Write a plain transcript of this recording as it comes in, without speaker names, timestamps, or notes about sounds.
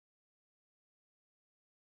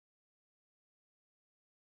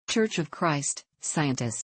Church of Christ,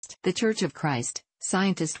 Scientist. The Church of Christ,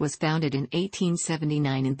 Scientist was founded in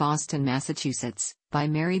 1879 in Boston, Massachusetts, by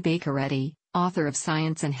Mary Baker Eddy, author of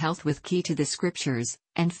Science and Health with Key to the Scriptures,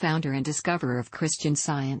 and founder and discoverer of Christian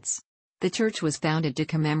Science. The church was founded to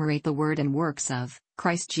commemorate the word and works of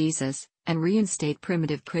Christ Jesus, and reinstate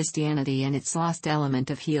primitive Christianity and its lost element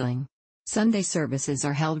of healing. Sunday services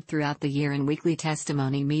are held throughout the year and weekly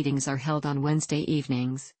testimony meetings are held on Wednesday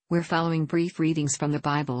evenings, where following brief readings from the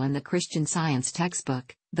Bible and the Christian Science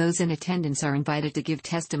textbook, those in attendance are invited to give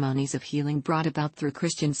testimonies of healing brought about through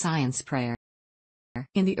Christian Science prayer.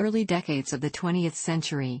 In the early decades of the 20th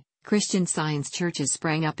century, Christian Science churches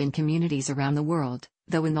sprang up in communities around the world,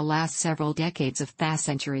 though in the last several decades of the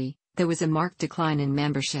century, there was a marked decline in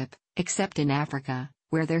membership, except in Africa,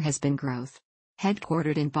 where there has been growth.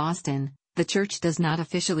 Headquartered in Boston, the church does not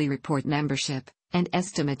officially report membership, and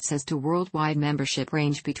estimates as to worldwide membership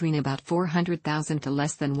range between about 400,000 to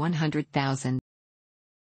less than 100,000.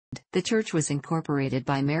 The church was incorporated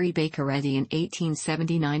by Mary Baker Eddy in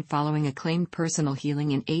 1879 following a claimed personal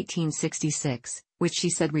healing in 1866, which she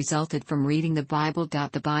said resulted from reading the Bible.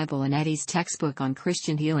 The Bible and Eddy's textbook on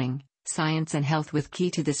Christian healing, Science and Health with Key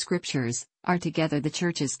to the Scriptures, are together the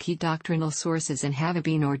church's key doctrinal sources and have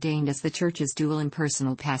been ordained as the church's dual and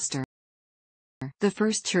personal pastor. The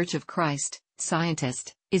First Church of Christ,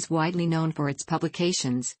 Scientist, is widely known for its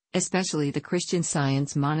publications, especially the Christian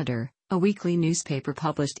Science Monitor, a weekly newspaper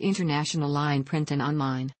published internationally in print and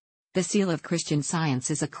online. The seal of Christian Science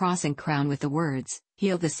is a cross and crown with the words,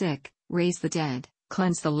 "Heal the sick, raise the dead,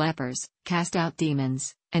 cleanse the lepers, cast out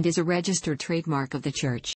demons," and is a registered trademark of the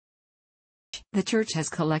church. The church has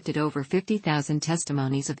collected over 50,000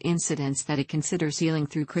 testimonies of incidents that it considers healing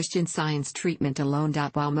through Christian Science treatment alone.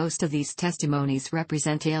 While most of these testimonies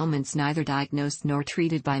represent ailments neither diagnosed nor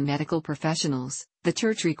treated by medical professionals, the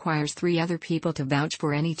church requires 3 other people to vouch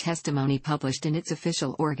for any testimony published in its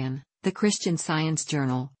official organ, the Christian Science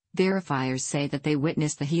Journal. Verifiers say that they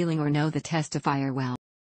witnessed the healing or know the testifier well.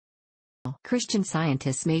 Christian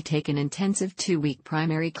scientists may take an intensive 2-week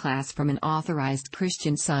primary class from an authorized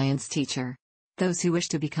Christian Science teacher. Those who wish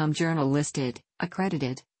to become journal-listed,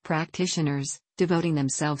 accredited practitioners, devoting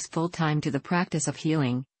themselves full-time to the practice of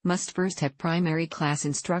healing, must first have primary class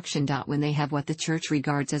instruction. When they have what the church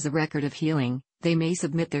regards as a record of healing, they may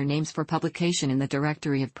submit their names for publication in the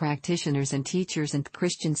Directory of Practitioners and Teachers and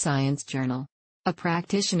Christian Science Journal. A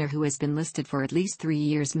practitioner who has been listed for at least 3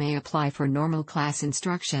 years may apply for normal class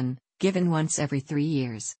instruction, given once every 3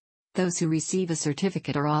 years. Those who receive a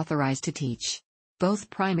certificate are authorized to teach.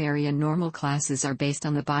 Both primary and normal classes are based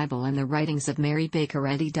on the Bible and the writings of Mary Baker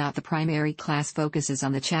Eddy. The primary class focuses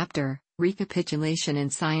on the chapter, Recapitulation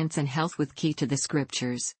in Science and Health with Key to the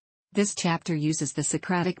Scriptures. This chapter uses the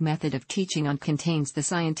Socratic method of teaching and contains the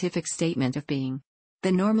scientific statement of being.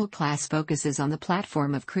 The normal class focuses on the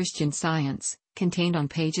platform of Christian Science, contained on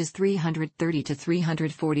pages 330 to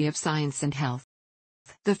 340 of Science and Health.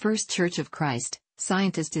 The First Church of Christ,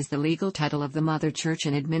 Scientist is the legal title of the mother church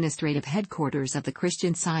and administrative headquarters of the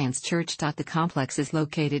Christian Science Church. The complex is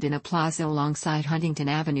located in a plaza alongside Huntington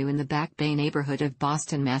Avenue in the Back Bay neighborhood of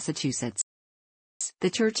Boston, Massachusetts.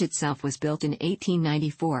 The church itself was built in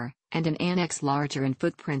 1894, and an annex larger in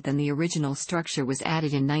footprint than the original structure was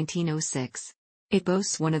added in 1906. It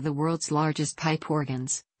boasts one of the world's largest pipe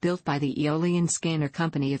organs, built by the Aeolian Scanner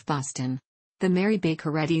Company of Boston. The Mary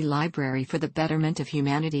Baker Eddy Library for the Betterment of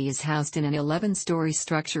Humanity is housed in an 11-story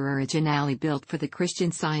structure originally built for the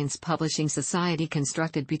Christian Science Publishing Society,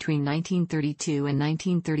 constructed between 1932 and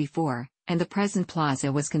 1934, and the present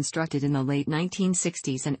plaza was constructed in the late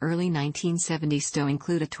 1960s and early 1970s to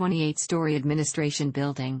include a 28-story administration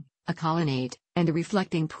building, a colonnade, and a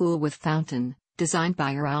reflecting pool with fountain, designed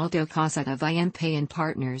by Geraldo Casada of IMP and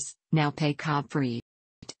Partners, now pay Cobb-Fried.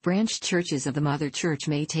 Branch churches of the Mother Church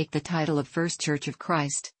may take the title of First Church of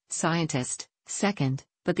Christ, Scientist, second,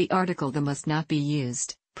 but the article "the" must not be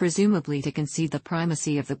used, presumably to concede the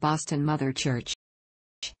primacy of the Boston Mother Church.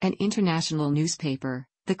 An international newspaper,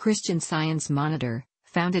 the Christian Science Monitor,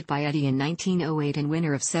 founded by Eddy in 1908 and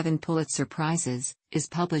winner of 7 Pulitzer Prizes, is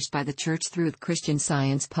published by the church through the Christian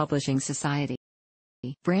Science Publishing Society.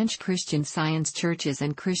 Branch Christian Science churches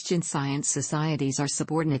and Christian Science societies are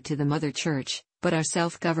subordinate to the Mother Church, but are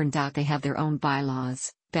self-governed. They have their own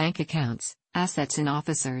bylaws, bank accounts, assets and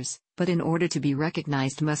officers, but in order to be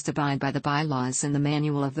recognized must abide by the bylaws and the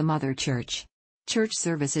manual of the Mother Church. Church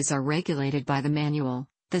services are regulated by the manual,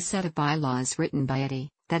 the set of bylaws written by Eddy,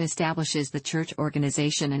 that establishes the church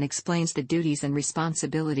organization and explains the duties and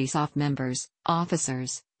responsibilities of members,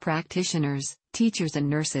 officers, practitioners, teachers and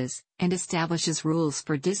nurses, and establishes rules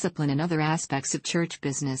for discipline and other aspects of church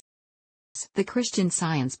business. The Christian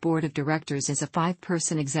Science Board of Directors is a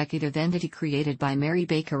 5-person executive entity created by Mary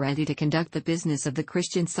Baker Eddy to conduct the business of the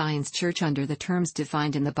Christian Science Church under the terms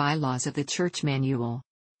defined in the bylaws of the Church Manual.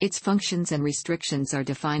 Its functions and restrictions are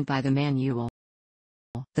defined by the Manual.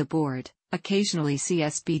 The Board, occasionally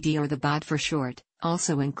CSBD or the BOD for short,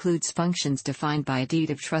 also includes functions defined by a deed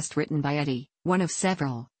of trust written by Eddy, one of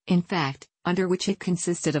several, in fact, under which it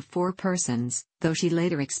consisted of 4 persons, though she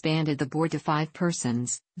later expanded the board to 5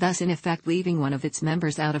 persons, thus in effect leaving one of its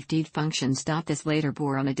members out of deed functions. This later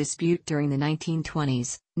bore on a dispute during the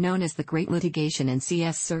 1920s, known as the Great Litigation in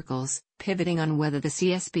CS circles, pivoting on whether the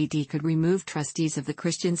CSBD could remove trustees of the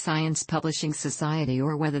Christian Science Publishing Society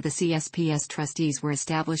or whether the CSPS trustees were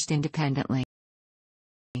established independently.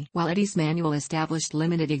 While Eddy's manual established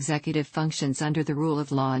limited executive functions under the rule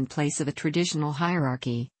of law in place of a traditional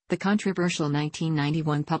hierarchy, the controversial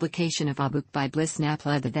 1991 publication of a book by Bliss Knapp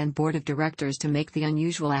led the then board of directors to make the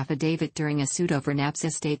unusual affidavit during a suit over Knapp's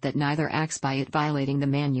estate that neither acts by it violating the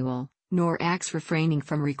manual, nor acts refraining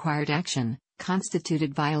from required action,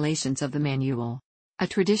 constituted violations of the manual. A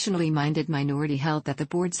traditionally minded minority held that the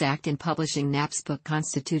board's act in publishing Knapp's book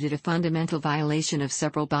constituted a fundamental violation of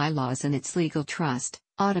several bylaws and its legal trust,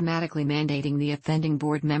 automatically mandating the offending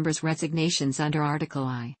board members' resignations under Article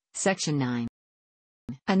I, Section 9.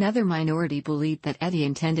 Another minority believed that Eddy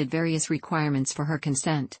intended various requirements for her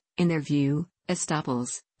consent, in their view,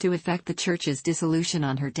 estoppels, to effect the church's dissolution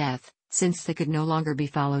on her death, since they could no longer be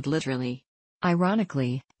followed literally.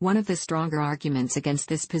 Ironically, one of the stronger arguments against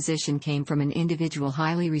this position came from an individual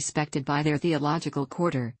highly respected by their theological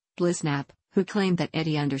quarter, Bliss Knapp, who claimed that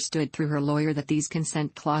Eddy understood through her lawyer that these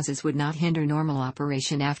consent clauses would not hinder normal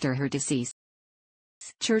operation after her decease.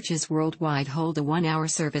 Churches worldwide hold a 1-hour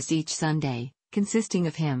service each Sunday, consisting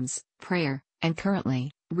of hymns, prayer, and currently,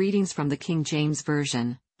 readings from the King James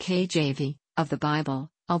Version, KJV, of the Bible,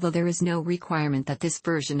 although there is no requirement that this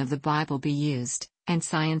version of the Bible be used, and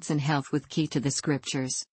Science and Health with Key to the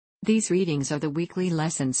Scriptures. These readings are the weekly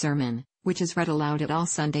lesson sermon, which is read aloud at all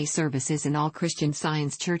Sunday services in all Christian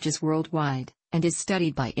Science churches worldwide, and is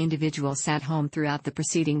studied by individuals at home throughout the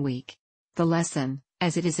preceding week. The lesson,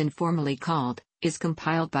 as it is informally called, is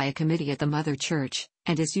compiled by a committee at the Mother Church,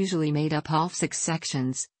 and is usually made up of 6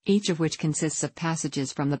 sections, each of which consists of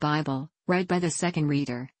passages from the Bible, read by the second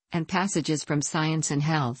reader, and passages from Science and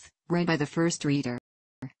Health, read by the first reader.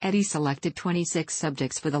 Eddy selected 26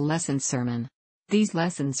 subjects for the lesson sermon. These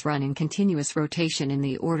lessons run in continuous rotation in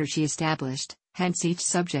the order she established, hence each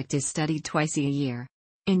subject is studied twice a year.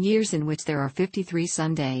 In years in which there are 53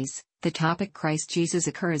 Sundays, the topic Christ Jesus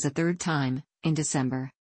occurs a third time, in December.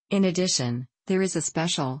 In addition, there is a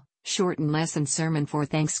special, shortened lesson sermon for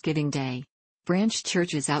Thanksgiving Day. Branch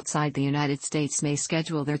churches outside the United States may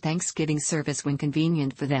schedule their Thanksgiving service when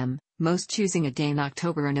convenient for them, most choosing a day in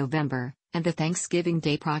October or November, and the Thanksgiving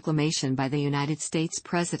Day proclamation by the United States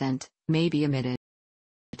President may be omitted.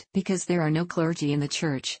 Because there are no clergy in the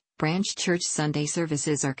church, branch church Sunday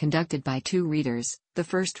services are conducted by 2 readers, the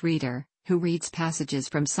first reader, who reads passages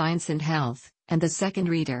from Science and Health, and the second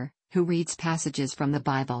reader, who reads passages from the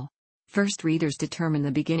Bible. First readers determine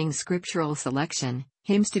the beginning scriptural selection,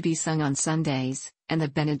 hymns to be sung on Sundays, and the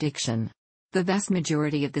benediction. The vast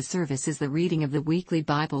majority of the service is the reading of the weekly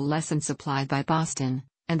Bible lesson supplied by Boston,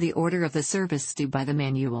 and the order of the service due by the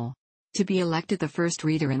manual. To be elected the first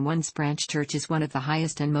reader in one's branch church is one of the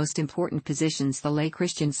highest and most important positions the lay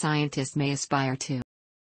Christian Scientist may aspire to.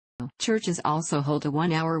 Churches also hold a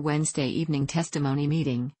 1-hour Wednesday evening testimony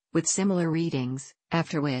meeting, with similar readings,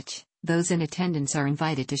 after which, those in attendance are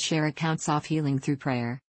invited to share accounts of healing through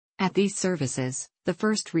prayer. At these services, the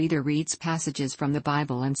first reader reads passages from the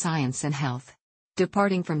Bible and Science and Health.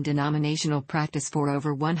 Departing from denominational practice for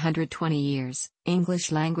over 120 years,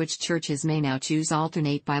 English-language churches may now choose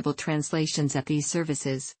alternate Bible translations at these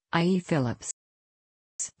services, i.e. Phillips.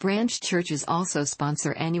 Branch churches also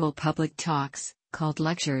sponsor annual public talks, called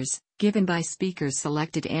lectures, given by speakers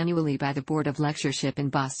selected annually by the Board of Lectureship in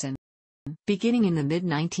Boston. Beginning in the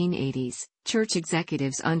mid-1980s, church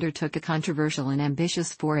executives undertook a controversial and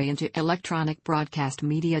ambitious foray into electronic broadcast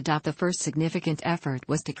media. The first significant effort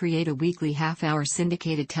was to create a weekly half-hour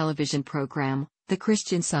syndicated television program, the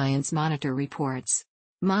Christian Science Monitor Reports.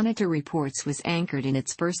 Monitor Reports was anchored in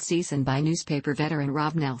its first season by newspaper veteran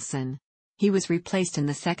Rob Nelson. He was replaced in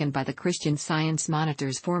the second by the Christian Science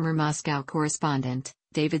Monitor's former Moscow correspondent,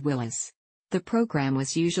 David Willis. The program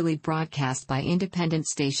was usually broadcast by independent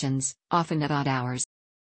stations, often at odd hours.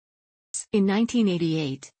 In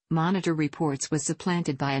 1988, Monitor Reports was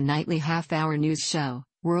supplanted by a nightly half-hour news show,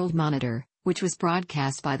 World Monitor, which was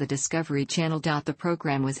broadcast by the Discovery Channel. The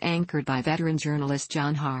program was anchored by veteran journalist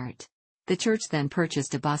John Hart. The church then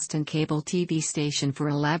purchased a Boston cable TV station for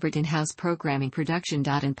elaborate in-house programming production.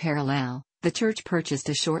 In parallel, the church purchased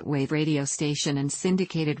a shortwave radio station and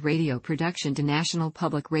syndicated radio production to National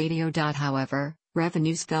Public Radio. However,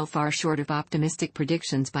 revenues fell far short of optimistic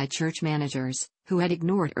predictions by church managers, who had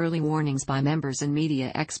ignored early warnings by members and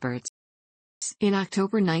media experts. In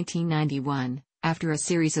October 1991, after a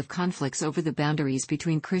series of conflicts over the boundaries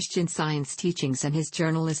between Christian Science teachings and his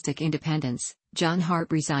journalistic independence, John Hart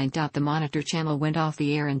resigned. The Monitor channel went off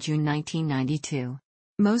the air in June 1992.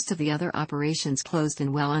 Most of the other operations closed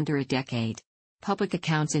in well under a decade. Public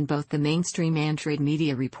accounts in both the mainstream and trade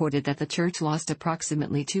media reported that the church lost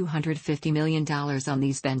approximately $250 million on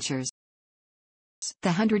these ventures.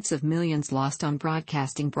 The hundreds of millions lost on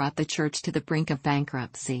broadcasting brought the church to the brink of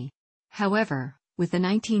bankruptcy. However, with the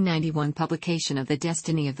 1991 publication of The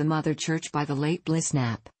Destiny of the Mother Church by the late Bliss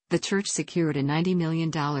Knapp, the church secured a $90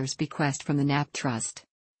 million bequest from the Knapp Trust.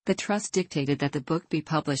 The trust dictated that the book be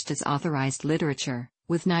published as authorized literature,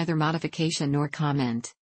 with neither modification nor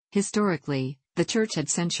comment. Historically, the church had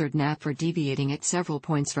censured Knapp for deviating at several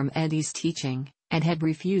points from Eddy's teaching, and had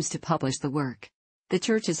refused to publish the work. The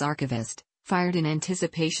church's archivist, fired in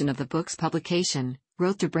anticipation of the book's publication,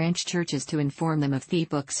 wrote to branch churches to inform them of the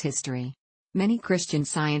book's history. Many Christian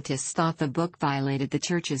Scientists thought the book violated the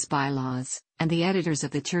church's bylaws, and the editors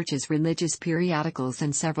of the church's religious periodicals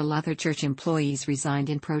and several other church employees resigned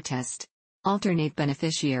in protest. Alternate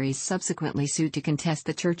beneficiaries subsequently sued to contest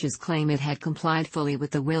the church's claim it had complied fully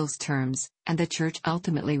with the will's terms, and the church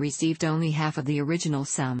ultimately received only half of the original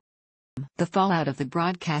sum. The fallout of the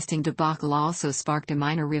broadcasting debacle also sparked a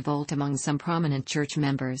minor revolt among some prominent church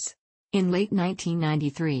members. In late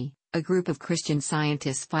 1993, a group of Christian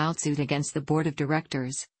Scientists filed suit against the board of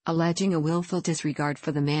directors, alleging a willful disregard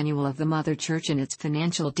for the manual of the Mother Church and its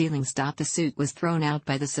financial dealings. The suit was thrown out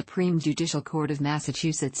by the Supreme Judicial Court of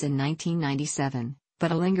Massachusetts in 1997,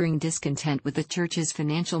 but a lingering discontent with the church's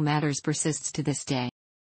financial matters persists to this day.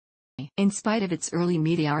 In spite of its early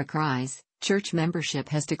media outcries, church membership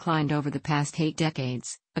has declined over the past 8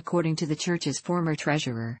 decades, according to the church's former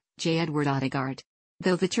treasurer, J. Edward Odegaard.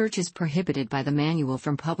 Though the church is prohibited by the manual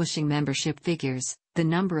from publishing membership figures, the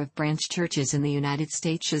number of branch churches in the United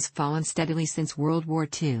States has fallen steadily since World War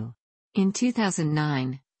II. In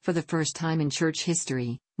 2009, for the first time in church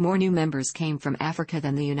history, more new members came from Africa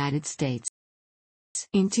than the United States.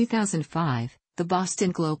 In 2005, the Boston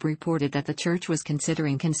Globe reported that the church was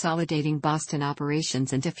considering consolidating Boston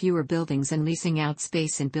operations into fewer buildings and leasing out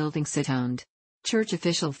space in buildings it owned. Church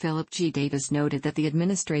official Philip G. Davis noted that the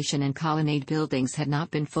administration and colonnade buildings had not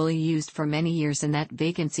been fully used for many years and that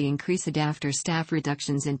vacancy increased after staff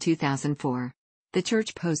reductions in 2004. The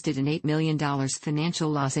church posted an $8 million financial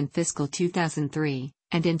loss in fiscal 2003,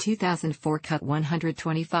 and in 2004 cut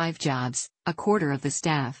 125 jobs, a quarter of the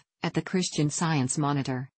staff, at the Christian Science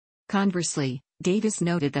Monitor. Conversely, Davis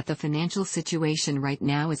noted that the financial situation right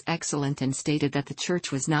now is excellent and stated that the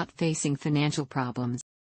church was not facing financial problems.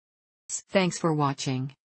 Thanks for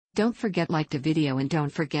watching. Don't forget to like the video and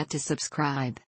don't forget to subscribe.